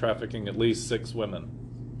sex trafficking at least 6 women.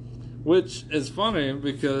 Which is funny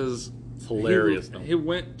because it's hilarious. He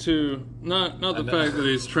went to not the fact that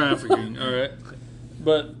he's trafficking, all right,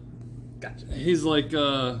 but he's like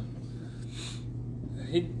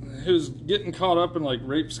he was getting caught up in like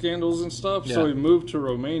rape scandals and stuff, so he moved to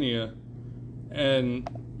Romania, and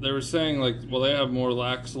they were saying like, well, they have more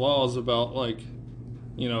lax laws about like,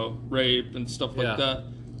 you know, rape and stuff like that.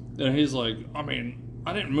 And he's like, I mean,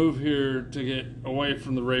 I didn't move here to get away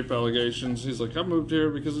from the rape allegations. He's like, I moved here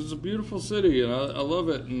because it's a beautiful city and I love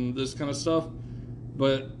it and this kind of stuff.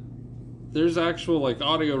 But there's actual like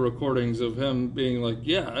audio recordings of him being like,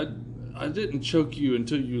 yeah, I didn't choke you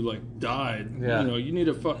until you like died. Yeah. You know, you need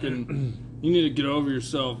to get over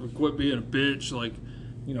yourself and quit being a bitch. Like,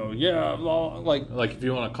 you know, like if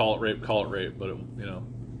you want to call it rape, but it, you know.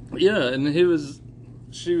 Yeah, and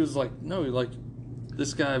she was like, no, like,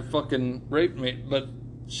 this guy fucking raped me. But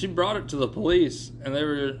she brought it to the police, and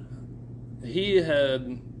he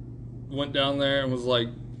had went down there and was like,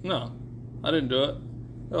 no, I didn't do it.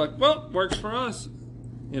 They're like, well, works for us.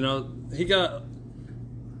 You know, he got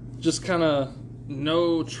just kind of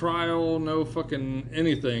no trial, no fucking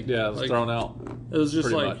anything. Yeah, it was like, thrown out. It was just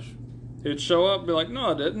pretty like, much. He'd show up and be like,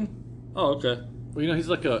 no, I didn't. Oh, okay. Well, you know, he's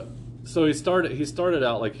like so he started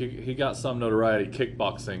out like he got some notoriety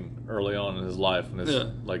kickboxing early on in his life,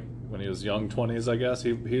 and like when he was young 20s, I guess.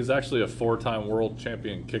 He's actually a 4-time world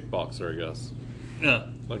champion kickboxer, I guess. Yeah.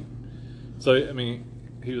 Like, so I mean,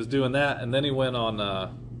 he was doing that, and then he went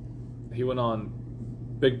on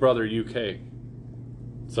Big Brother UK.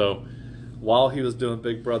 So while he was doing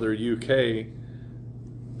Big Brother UK,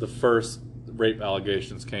 the first rape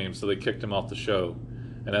allegations came, so they kicked him off the show.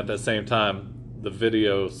 And at that same time, the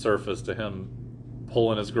video surfaced to him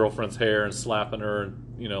pulling his girlfriend's hair and slapping her,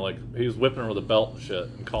 and you know, like he was whipping her with a belt and shit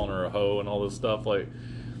and calling her a hoe and all this stuff. Like,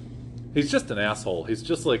 he's just an asshole. He's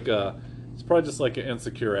just like he's probably just like an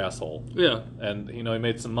insecure asshole. Yeah. And you know, he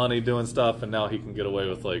made some money doing stuff, and now he can get away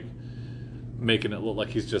with like making it look like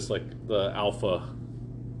he's just like the alpha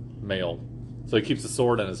male. So he keeps a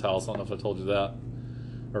sword in his house. I don't know if I told you that,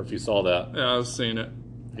 or if you saw that. Yeah, I've seen it.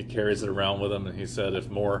 He carries it around with him, and he said if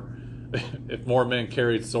more men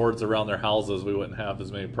carried swords around their houses, we wouldn't have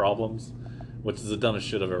as many problems, which is the dumbest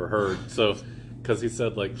shit I've ever heard. So, because he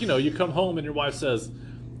said, like, you know, you come home and your wife says,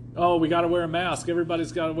 oh, we got to wear a mask.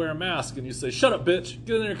 Everybody's got to wear a mask. And you say, shut up, bitch.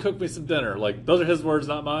 Get in there and cook me some dinner. Like, those are his words,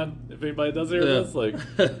 not mine. If anybody does hear this, like,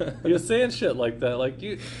 he was saying shit like that. Like,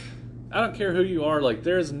 I don't care who you are. Like,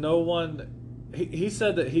 there's no one. He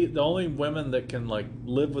said that the only women that can, like,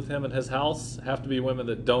 live with him in his house have to be women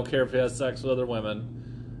that don't care if he has sex with other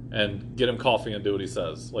women and get him coffee and do what he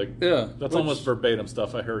says. Like, yeah, that's almost verbatim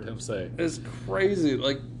stuff I heard him say. It's crazy.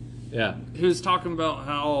 Like, yeah, he was talking about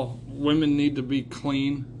how women need to be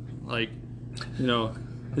clean. Like, you know,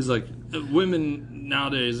 he's like, women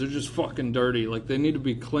nowadays, they're just fucking dirty. Like, they need to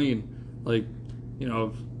be clean. Like, you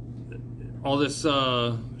know, all this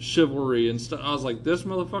chivalry and stuff. I was like, this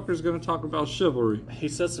motherfucker's going to talk about chivalry. He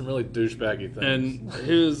said some really douchebaggy things. And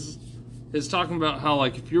his talking about how,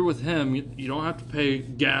 like, if you're with him, you don't have to pay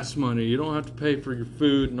gas money. You don't have to pay for your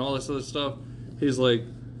food and all this other stuff. He's like,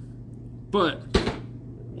 but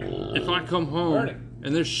if I come home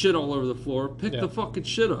and there's shit all over the floor, pick the fucking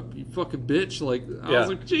shit up, you fucking bitch. Like, I was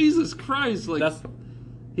like, Jesus Christ. Like,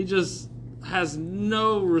 he just has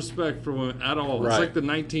no respect for women at all. It's like the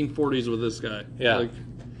 1940s with this guy. Yeah, like,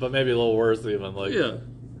 but maybe a little worse even. Like, yeah.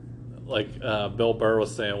 Like Bill Burr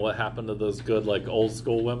was saying, what happened to those good, like, old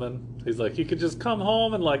school women? He's like, you could just come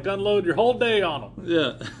home and, like, unload your whole day on them.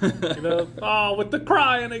 Yeah. You know, oh, with the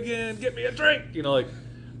crying again, get me a drink. You know, like,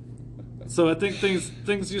 so I think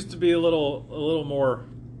things used to be a little more,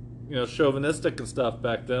 you know, chauvinistic and stuff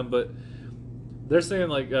back then. But they're saying,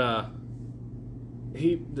 like,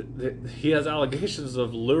 he has allegations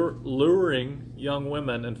of luring young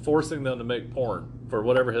women and forcing them to make porn for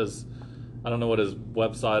whatever his, I don't know what his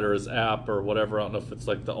website or his app or whatever. I don't know if it's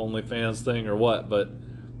like the OnlyFans thing or what, but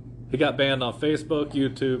he got banned on Facebook,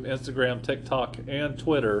 YouTube, Instagram, TikTok, and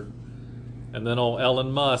Twitter. And then old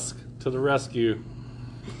Elon Musk, to the rescue,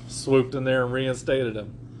 swooped in there and reinstated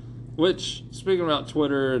him. Which, speaking about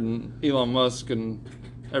Twitter and Elon Musk and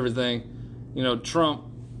everything, you know, Trump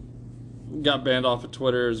got banned off of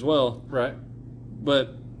Twitter as well. Right.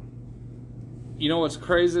 But you know what's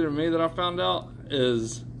crazy to me that I found out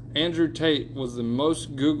is Andrew Tate was the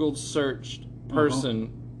most Googled searched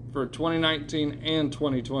person for 2019 and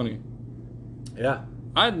 2020. Yeah.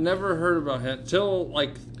 I'd never heard about him till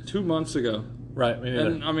like 2 months ago. Right. Me neither.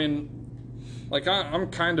 And I mean, like, I'm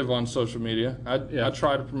kind of on social media. I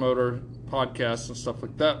try to promote our podcasts and stuff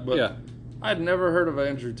like that, but I'd never heard of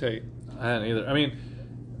Andrew Tate. I hadn't either. I mean,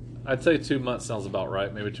 I'd say 2 months sounds about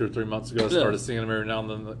right. Maybe 2 or 3 months ago, I started seeing him every now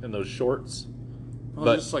and then in those shorts. I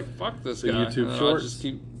was just like, fuck this guy. YouTube shorts.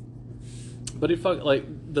 But he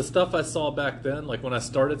like the stuff I saw back then, like when I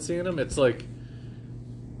started seeing him, it's like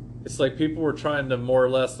people were trying to more or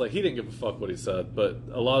less, like, he didn't give a fuck what he said, but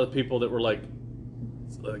a lot of people that were like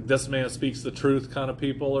this man speaks the truth kind of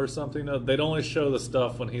people or something, they'd only show the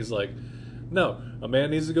stuff when he's like, no, a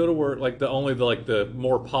man needs to go to work, like the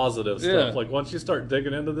more positive stuff. Like, once you start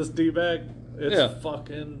digging into this D-bag, it's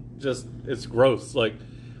fucking just, it's gross. Like,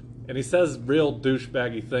 and he says real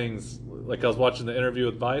douchebaggy things. Like, I was watching the interview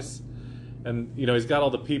with Vice, and, you know, he's got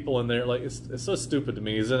all the people in there. Like, it's so stupid to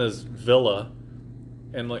me. He's in his villa,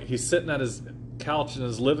 and, like, he's sitting at his couch in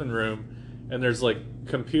his living room, and there's, like,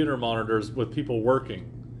 computer monitors with people working.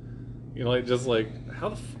 You know, like, just like, how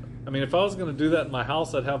the I mean, if I was going to do that in my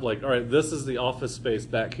house, I'd have, like, all right, this is the office space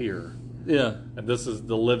back here. Yeah. And this is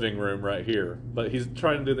the living room right here. But he's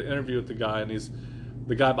trying to do the interview with the guy, and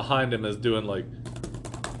the guy behind him is doing, like,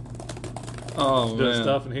 doing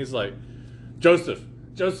stuff, and he's like, Joseph,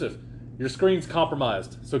 your screen's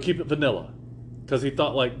compromised, so keep it vanilla. Because he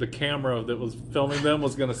thought, like, the camera that was filming them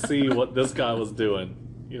was going to see what this guy was doing,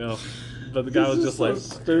 you know? But the guy was just like,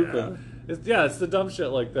 stupid. It's the dumb shit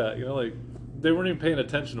like that, you know? Like, they weren't even paying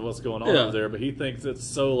attention to what's going on over there, but he thinks it's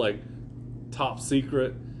so, like, top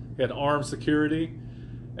secret. He had armed security,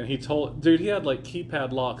 and he had, like,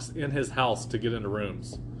 keypad locks in his house to get into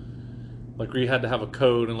rooms. Like, where you had to have a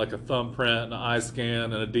code and, like, a thumbprint and an eye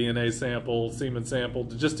scan and a DNA sample, semen sample,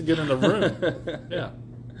 just to get in the room.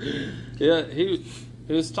 Yeah, he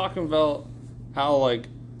was talking about how, like,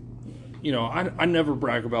 you know, I never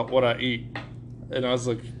brag about what I eat. And I was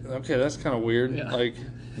like, okay, that's kind of weird. Yeah. Like,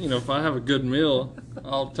 you know, if I have a good meal,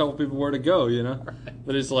 I'll tell people where to go, you know? Right.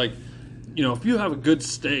 But it's like, you know, if you have a good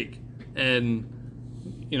steak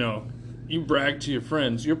and, you know, you brag to your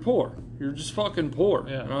friends, you're poor. You're just fucking poor.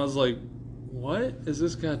 Yeah. And I was like, what is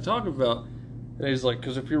this guy talking about? And he's like,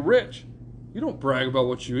 because if you're rich, you don't brag about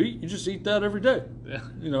what you eat. You just eat that every day. Yeah.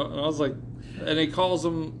 You know, and I was like, and he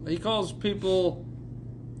calls people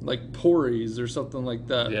like pories or something like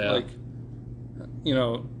that. Yeah. Like, you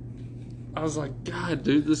know, I was like, God,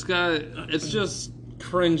 dude, this guy, it's just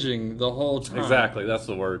cringing the whole time. Exactly, that's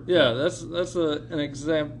the word. Yeah, that's an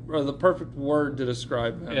example, or the perfect word to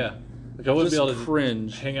describe him. Yeah. Like, I wouldn't just be able to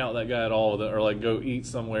cringe. Hang out with that guy at all, with it, or, like, go eat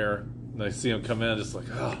somewhere, and they see him come in, just like,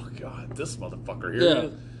 oh, God, this motherfucker here. Yeah.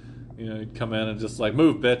 You know, he'd come in and just like,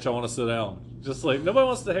 move, bitch, I want to sit down. Just like, nobody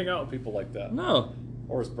wants to hang out with people like that. No.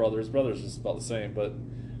 Or his brother. His brother's just about the same. But,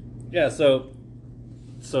 yeah, so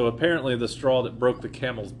apparently the straw that broke the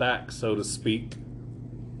camel's back, so to speak,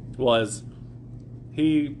 was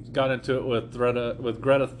he got into it with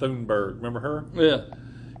Greta Thunberg. Remember her? Yeah.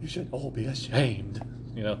 You should all be ashamed.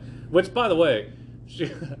 You know, which, by the way,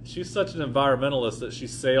 she's such an environmentalist that she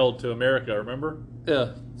sailed to America, remember?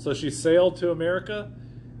 Yeah. So she sailed to America.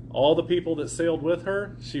 All the people that sailed with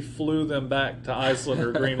her, she flew them back to Iceland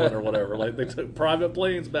or Greenland or whatever. Like, they took private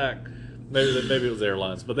planes back. Maybe it was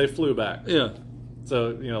airlines, but they flew back. Yeah. So,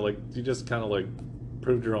 you know, like, you just kind of, like,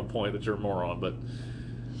 proved your own point that you're a moron. But,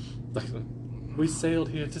 like, we sailed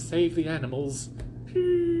here to save the animals.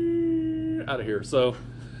 Out of here. So,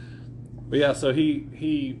 but yeah, so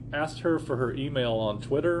he asked her for her email on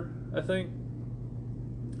Twitter, I think,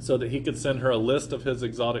 so that he could send her a list of his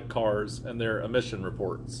exotic cars and their emission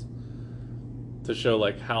reports to show,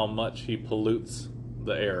 like, how much he pollutes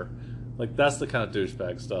the air. Like, that's the kind of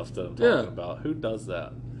douchebag stuff that I'm talking about. Who does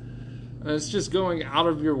that? And it's just going out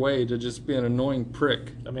of your way to just be an annoying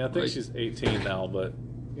prick. I mean, I think she's 18 now, but,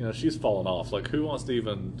 you know, she's fallen off. Like, who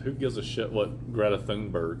gives a shit what Greta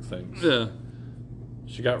Thunberg thinks? Yeah.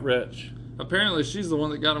 She got rich. Apparently, she's the one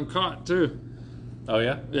that got him caught, too. Oh,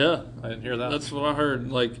 yeah? Yeah. I didn't hear that. That's what I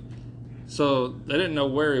heard. Like, so they didn't know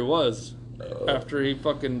where he was after he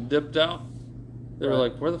fucking dipped out. They were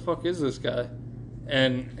like, where the fuck is this guy?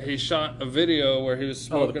 And he shot a video where he was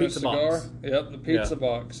smoking a cigar. Box. Yep, the pizza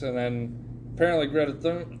box. And then apparently Greta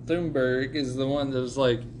Thunberg is the one that was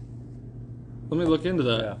like, let me look into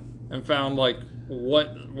that. Yeah. And found, like,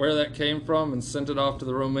 where that came from and sent it off to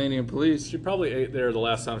the Romanian police. She probably ate there the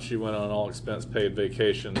last time she went on an all-expense-paid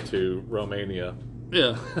vacation to Romania.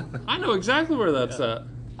 Yeah. I know exactly where that's at.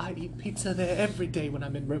 I eat pizza there every day when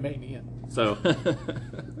I'm in Romania. So,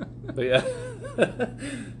 but yeah.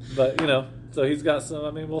 But, you know, so he's got some,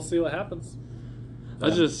 I mean, we'll see what happens. I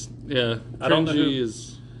don't know Cringy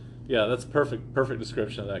is... Yeah, that's perfect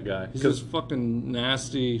description of that guy. He's just fucking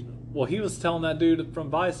nasty. Well, he was telling that dude from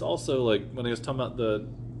Vice also, like, when he was talking about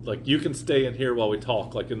like, you can stay in here while we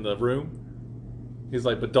talk, like, in the room. He's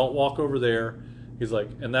like, but don't walk over there. He's like,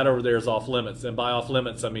 and that over there is off limits. And by off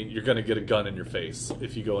limits, I mean, you're going to get a gun in your face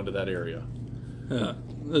if you go into that area. Yeah.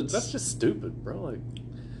 That's just stupid, bro. Like,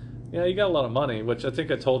 yeah, you got a lot of money, which I think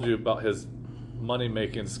I told you about his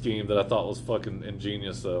money-making scheme that I thought was fucking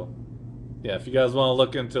ingenious, though. Yeah, if you guys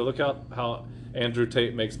want to look out how Andrew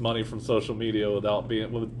Tate makes money from social media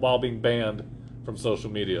while being banned from social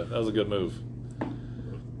media. That was a good move.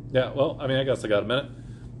 Yeah, well, I mean, I guess I got a minute.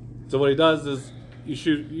 So what he does is you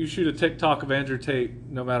shoot a TikTok of Andrew Tate,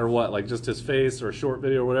 no matter what, like just his face or a short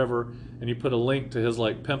video or whatever, and you put a link to his,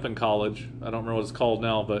 like, pimpin' college. I don't remember what it's called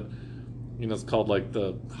now, but, you know, it's called, like,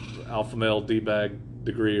 the alpha male D-bag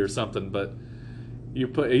degree or something, but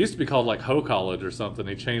it used to be called, like, Ho College or something.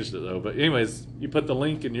 He changed it, though. But anyways, you put the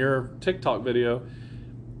link in your TikTok video,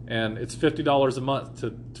 and it's $50 a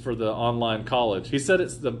month for the online college. He said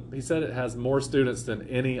it has more students than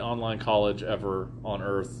any online college ever on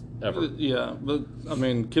Earth ever. Yeah, but I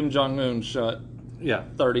mean, Kim Jong-un shot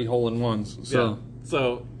 30 hole-in-ones. So. Yeah.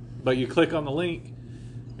 So, but you click on the link,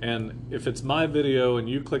 and if it's my video and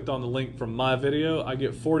you clicked on the link from my video, I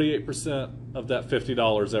get 48% of that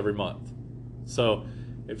 $50 every month. So,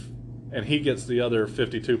 and he gets the other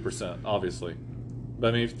 52%, obviously. But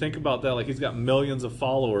I mean, if you think about that, like, he's got millions of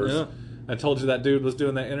followers. Yeah. I told you that dude was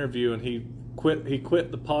doing that interview, and he quit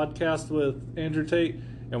the podcast with Andrew Tate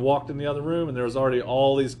and walked in the other room, and there was already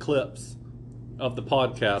all these clips of the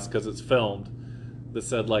podcast because it's filmed that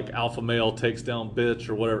said, like, alpha male takes down bitch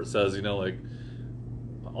or whatever it says, you know, like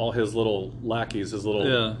all his little lackeys, his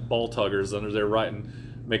little ball tuggers under there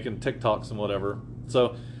making TikToks and whatever.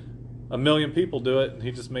 So 1 million people do it, and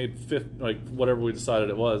he just made whatever we decided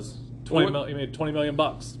it was. He made $20 million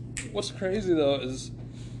bucks. What's crazy though is,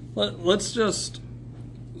 let's just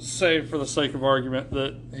say, for the sake of argument,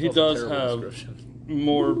 that he does have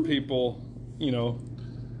more people, you know,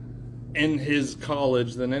 in his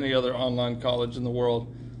college than any other online college in the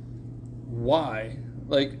world. Why?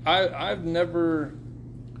 Like, I've never.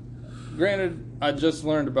 Granted, I just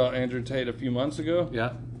learned about Andrew Tate a few months ago.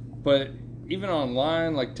 Yeah. But even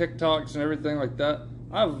online, like TikToks and everything like that,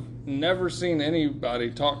 I've never seen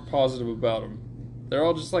anybody talk positive about him. They're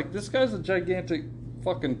all just like, this guy's a gigantic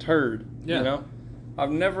fucking turd. Yeah. You know?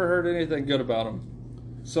 I've never heard anything good about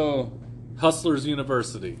him. So, Hustlers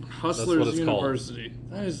University. Hustlers University.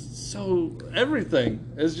 That is so...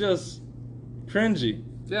 Everything is just cringy.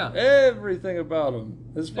 Yeah. Everything about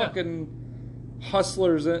him is fucking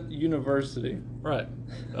Hustlers University. Right.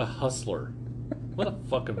 A hustler. What a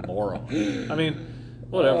fucking moron. I mean,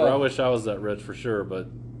 whatever. I wish I was that rich for sure, but...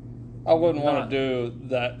 I wouldn't want to do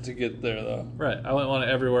that to get there, though. Right. I wouldn't want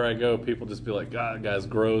to, everywhere I go, people just be like, God, that guy's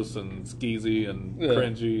gross and skeezy and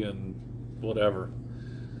cringy and whatever.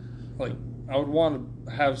 Like, I would want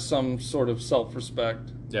to have some sort of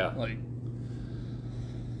self-respect. Yeah. Like,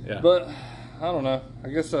 Yeah. But I don't know. I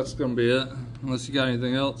guess that's gonna be it. Unless you got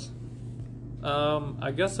anything else.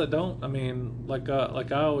 I guess I don't. I mean, like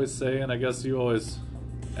I always say, and I guess you always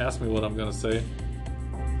ask me what I'm gonna say.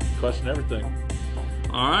 Question everything.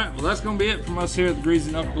 All right. Well, that's gonna be it from us here at the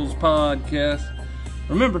Greasy Knuckles podcast.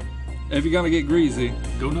 Remember, if you're gonna get greasy,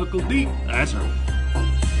 Go knuckle deep. that's right.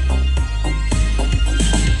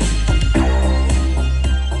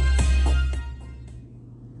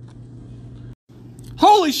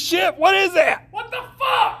 Holy shit! What is that? What the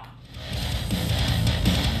fuck?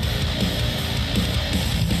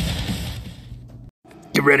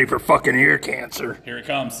 Get ready for fucking ear cancer. Here it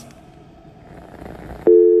comes.